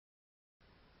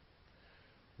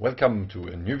Welcome to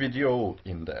a new video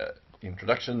in the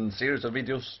introduction series of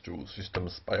videos to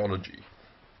systems biology.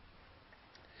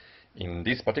 In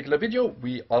this particular video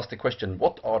we ask the question,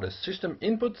 what are the system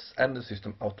inputs and the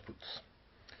system outputs?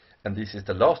 And this is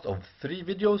the last of 3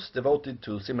 videos devoted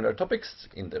to similar topics.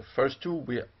 In the first 2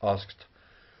 we asked,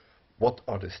 what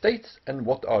are the states and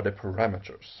what are the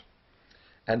parameters?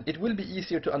 And it will be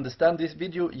easier to understand this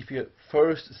video if you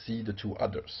first see the 2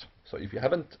 others. So if you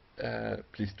haven't,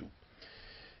 please do.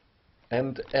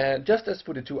 And just as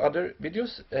for the 2 other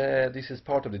videos, this is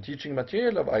part of the teaching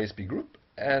material of ISP Group,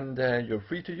 and you're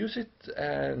free to use it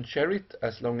and share it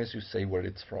as long as you say where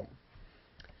it's from.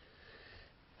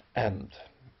 And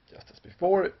just as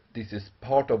before, this is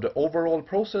part of the overall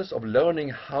process of learning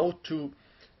how to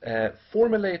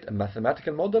formulate a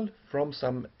mathematical model from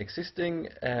some existing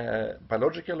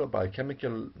biological or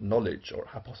biochemical knowledge or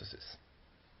hypothesis.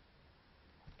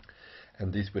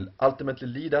 And this will ultimately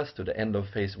lead us to the end of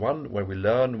phase 1, where we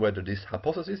learn whether this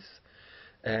hypothesis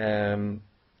can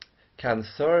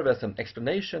serve as an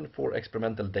explanation for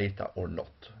experimental data or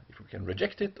not, if we can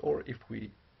reject it or if we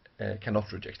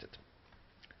cannot reject it.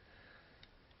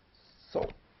 So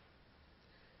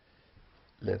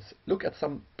let's look at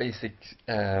some basic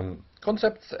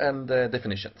concepts and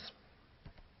definitions.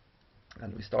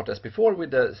 And we start as before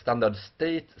with the standard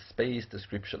state space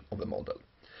description of the model,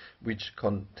 which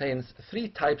contains 3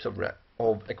 types of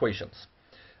equations.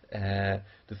 The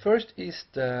first is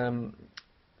the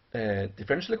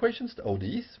differential equations, the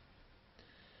ODEs,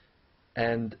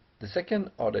 and the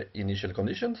second are the initial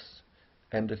conditions,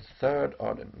 and the third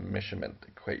are the measurement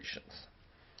equations.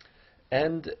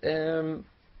 And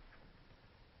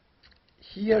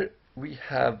here we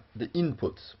have the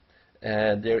inputs.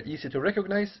 They're easy to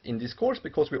recognize in this course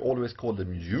because we always call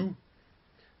them U.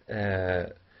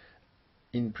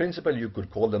 In principle, you could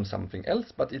call them something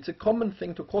else, but it's a common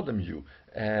thing to call them U.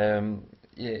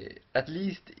 At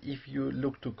least if you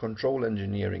look to control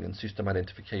engineering and system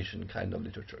identification kind of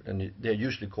literature, then they're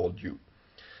usually called U.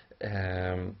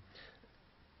 And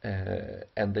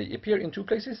they appear in 2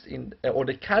 places, or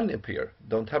they can appear,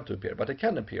 don't have to appear, but they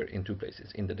can appear in 2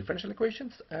 places, in the differential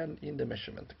equations and in the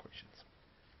measurement equations.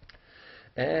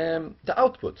 The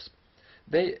outputs,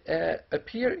 they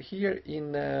appear here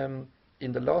in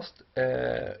the last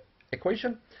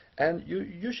equation, and you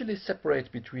usually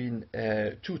separate between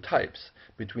 2 types,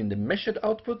 between the measured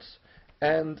outputs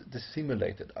and the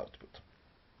simulated output.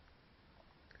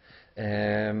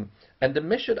 And the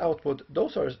measured output,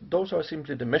 those are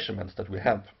simply the measurements that we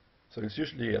have. So it's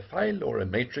usually a file or a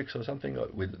matrix or something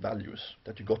with values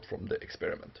that you got from the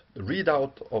experiment, the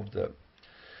readout of the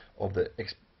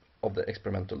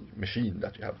experimental machine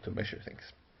that you have to measure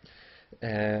things.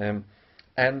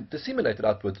 And the simulated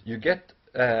output you get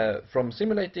from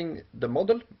simulating the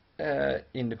model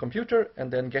in the computer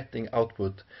and then getting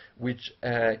output which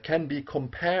can be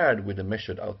compared with the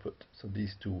measured output. So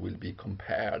these 2 will be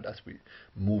compared as we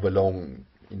move along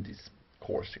in this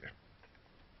course here.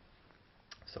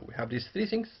 So we have these 3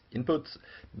 things: inputs,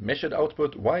 measured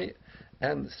output Y,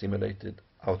 and simulated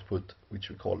output, which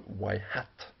we call Y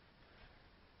hat.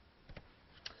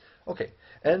 Okay,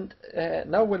 and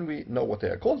now when we know what they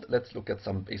are called, let's look at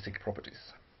some basic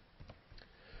properties.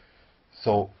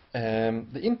 So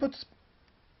the inputs,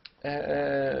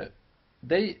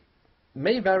 they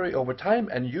may vary over time,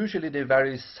 and usually they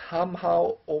vary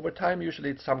somehow over time.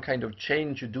 Usually it's some kind of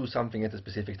change. You do something at a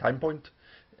specific time point.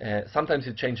 Sometimes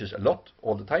it changes a lot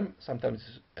all the time,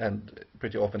 sometimes, and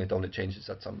pretty often it only changes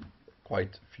at some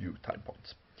quite few time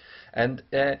points. And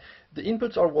the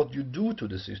inputs are what you do to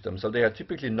the system, so they are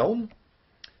typically known.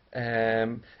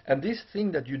 And this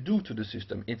thing that you do to the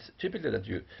system, it's typically that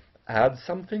you add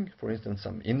something, for instance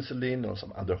some insulin or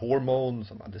some other hormone,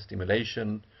 some other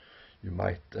stimulation. You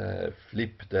might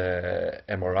flip the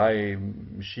MRI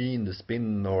machine, the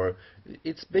spin, or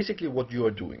it's basically what you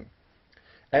are doing.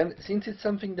 And since it's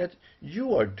something that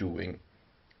you are doing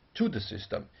to the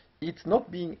system, it's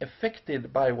not being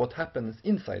affected by what happens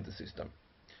inside the system.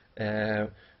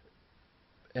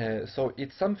 So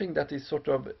it's something that is sort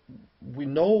of, we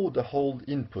know the whole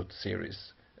input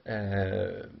series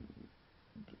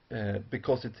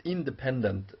because it's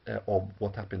independent of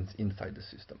what happens inside the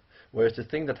system. Whereas the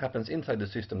thing that happens inside the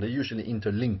system, they're usually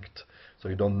interlinked, so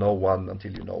you don't know one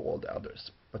until you know all the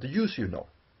others. But the U's you know.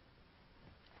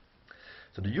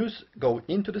 So the U's go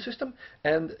into the system,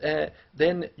 and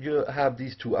then you have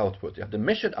these 2 outputs. You have the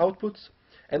measured outputs,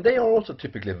 and they are also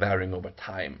typically varying over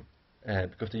time.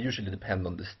 Because they usually depend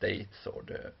on the states or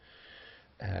the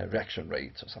reaction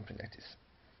rates or something like this.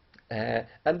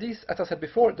 And these, as I said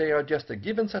before, they are just a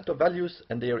given set of values,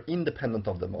 and they are independent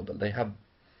of the model. They have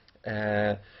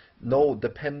no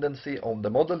dependency on the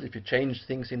model. If you change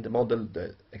things in the model,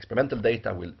 the experimental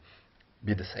data will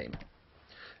be the same.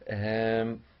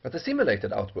 But the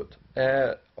simulated output,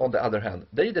 on the other hand,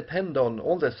 they depend on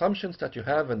all the assumptions that you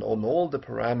have and on all the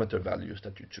parameter values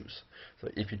that you choose. So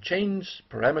if you change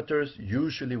parameters,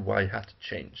 usually y hat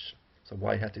change. So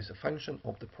y hat is a function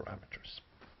of the parameters.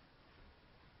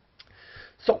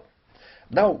 So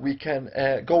now we can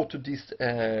go to this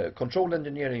control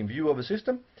engineering view of a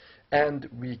system, and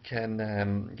we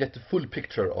can get the full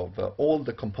picture of all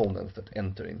the components that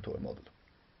enter into a model.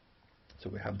 So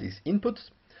we have these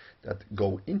inputs that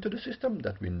go into the system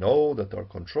that we know that are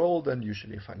controlled and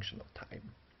usually a function of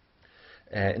time.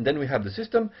 And then we have the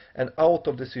system, and out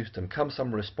of the system comes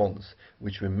some response,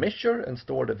 which we measure and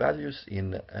store the values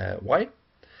in y.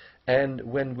 And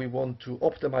when we want to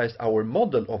optimize our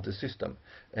model of the system,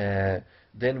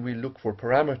 then we look for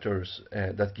parameters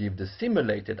that give the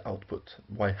simulated output,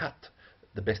 y hat,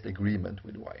 the best agreement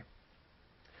with y.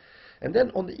 And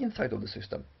then on the inside of the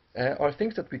system are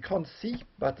things that we can't see,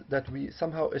 but that we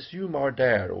somehow assume are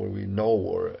there, or we know,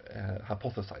 or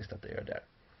hypothesize that they are there.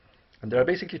 And there are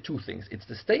basically two things. It's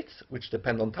the states, which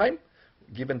depend on time,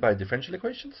 given by differential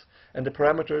equations, and the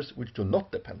parameters, which do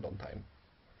not depend on time.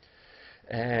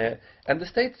 And the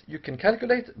states you can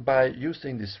calculate by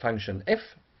using this function f,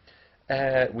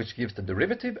 which gives the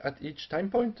derivative at each time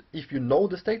point, if you know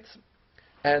the states,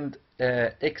 and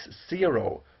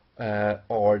x0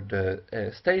 are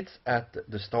the states at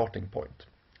the starting point.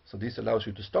 So this allows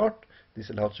you to start, this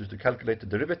allows you to calculate the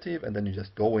derivative, and then you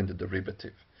just go in the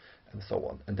derivative, and so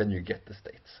on, and then you get the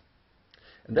states.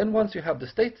 And then once you have the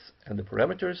states and the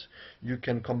parameters, you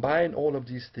can combine all of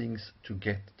these things to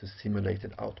get the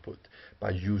simulated output by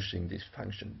using this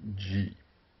function g.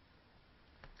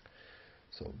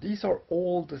 So these are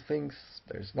all the things.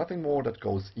 There's nothing more that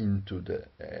goes into the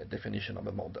definition of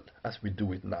a model, as we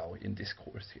do it now in this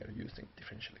course here using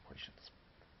differential equations.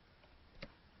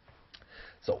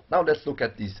 So now let's look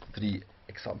at these three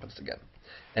examples again,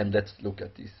 and let's look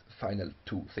at these final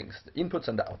two things, the inputs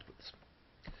and the outputs.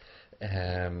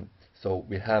 So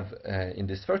we have, in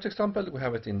this first example, we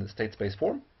have it in the state space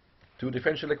form, two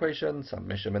differential equations, some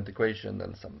measurement equation,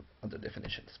 and some other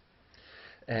definitions.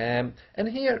 And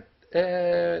here,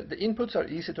 the inputs are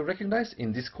easy to recognize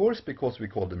in this course because we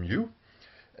call them u.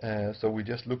 So we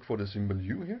just look for the symbol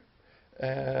u here.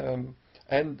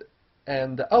 And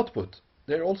the output,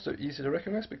 they're also easy to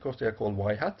recognize because they are called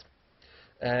y hat.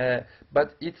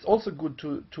 But it's also good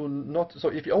to not, so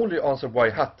if you only answer y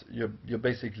hat, you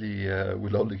basically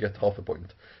will only get half a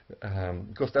point,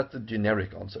 because that's the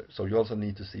generic answer. So you also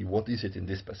need to see what is it in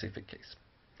this specific case.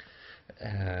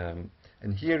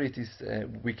 And here it is,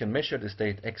 we can measure the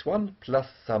state x1 plus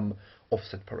some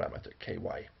offset parameter ky.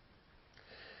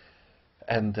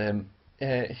 And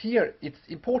here it's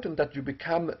important that you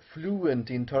become fluent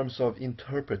in terms of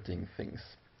interpreting things.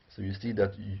 So you see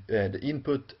that the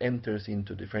input enters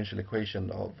into differential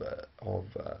equation of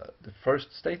the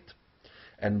first state,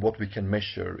 and what we can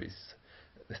measure is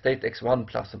the state x1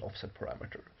 plus an offset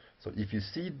parameter. So if you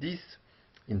see this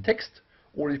in text,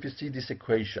 or if you see this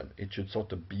equation, it should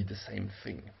sort of be the same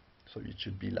thing. So it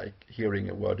should be like hearing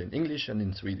a word in English and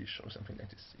in Swedish or something like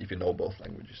this, if you know both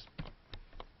languages.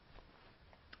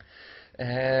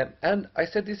 And I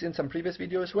said this in some previous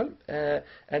video as well,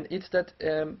 and it's that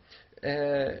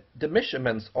the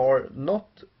measurements are not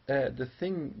the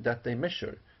thing that they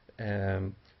measure.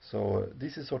 So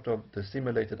this is sort of the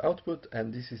simulated output,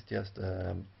 and this is just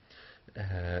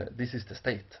this is the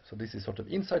state. So this is sort of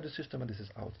inside the system, and this is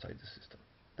outside the system.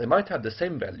 They might have the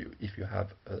same value if you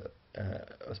have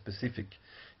a specific,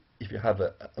 if you have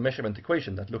a measurement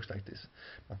equation that looks like this,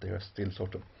 but they are still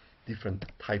sort of different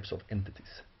types of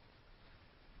entities.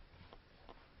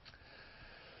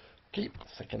 Okay,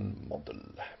 second model.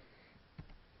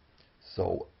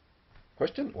 So,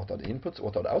 question, what are the inputs,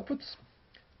 what are the outputs?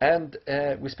 And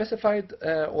we specified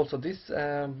also this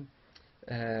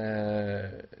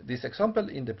this example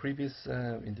in the previous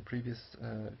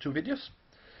two videos.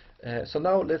 So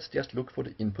now let's just look for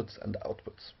the inputs and the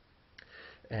outputs.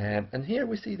 And here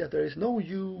we see that there is no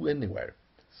u anywhere.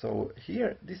 So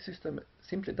here this system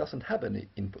simply doesn't have any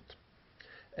input.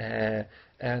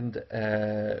 And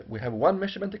we have one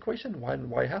measurement equation, one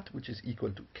y hat, which is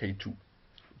equal to k2,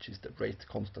 which is the rate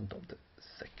constant of the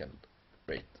second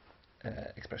rate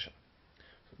expression.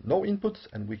 So no inputs,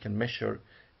 and we can measure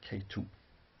k2.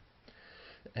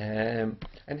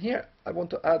 And here I want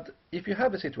to add, if you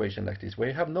have a situation like this where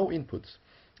you have no inputs,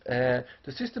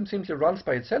 the system simply runs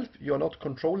by itself. You are not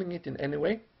controlling it in any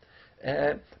way.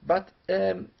 But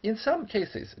in some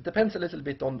cases, it depends a little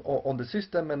bit on the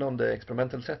system and on the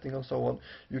experimental setting and so on,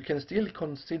 you can still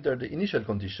consider the initial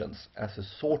conditions as a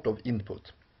sort of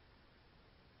input.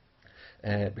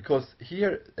 Because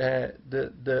here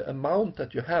the amount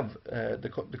that you have,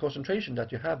 the concentration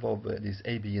that you have of these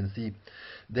A, B, and C,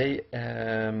 they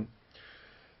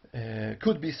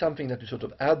could be something that you sort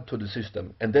of add to the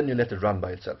system and then you let it run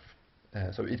by itself.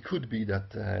 So it could be that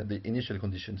the initial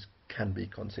conditions can be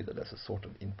considered as a sort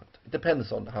of input. It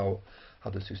depends on how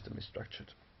the system is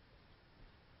structured.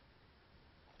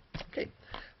 Okay,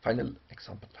 final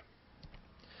example.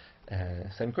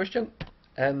 Same question,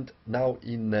 and now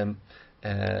in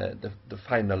the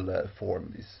final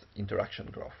form, this interaction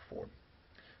graph form.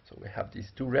 So we have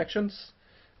these two reactions,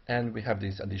 and we have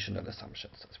these additional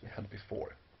assumptions as we had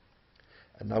before.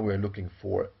 And now we're looking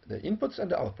for the inputs and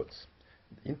the outputs.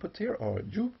 The inputs here are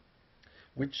U,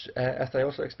 which, as I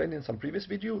also explained in some previous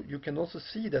video, you can also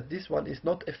see that this one is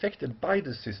not affected by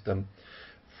the system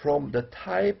from the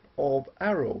type of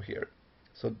arrow here.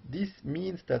 So this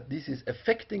means that this is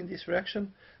affecting this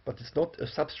reaction, but it's not a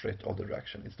substrate of the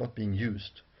reaction. It's not being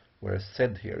used, whereas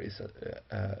Z here is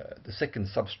the second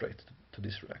substrate to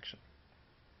this reaction.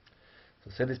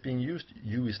 So Z is being used,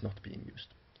 U is not being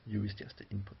used. U is just the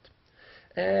input.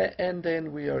 And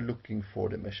then we are looking for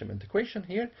the measurement equation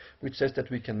here, which says that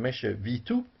we can measure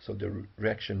V2, so the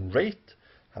reaction rate,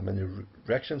 how many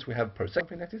reactions we have per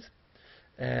second, like this,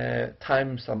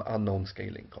 times some unknown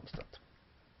scaling constant.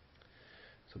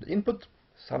 So the input,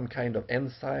 some kind of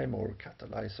enzyme or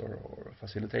catalyzer or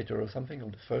facilitator or something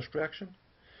of the first reaction,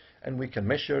 and we can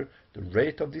measure the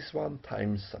rate of this one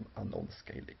times some unknown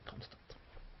scaling constant.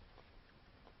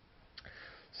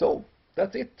 So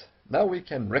that's it. Now we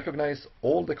can recognize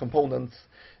all the components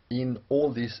in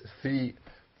all these three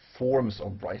forms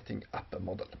of writing up a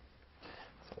model.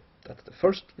 So that's the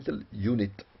first little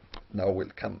unit. Now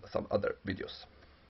will come some other videos.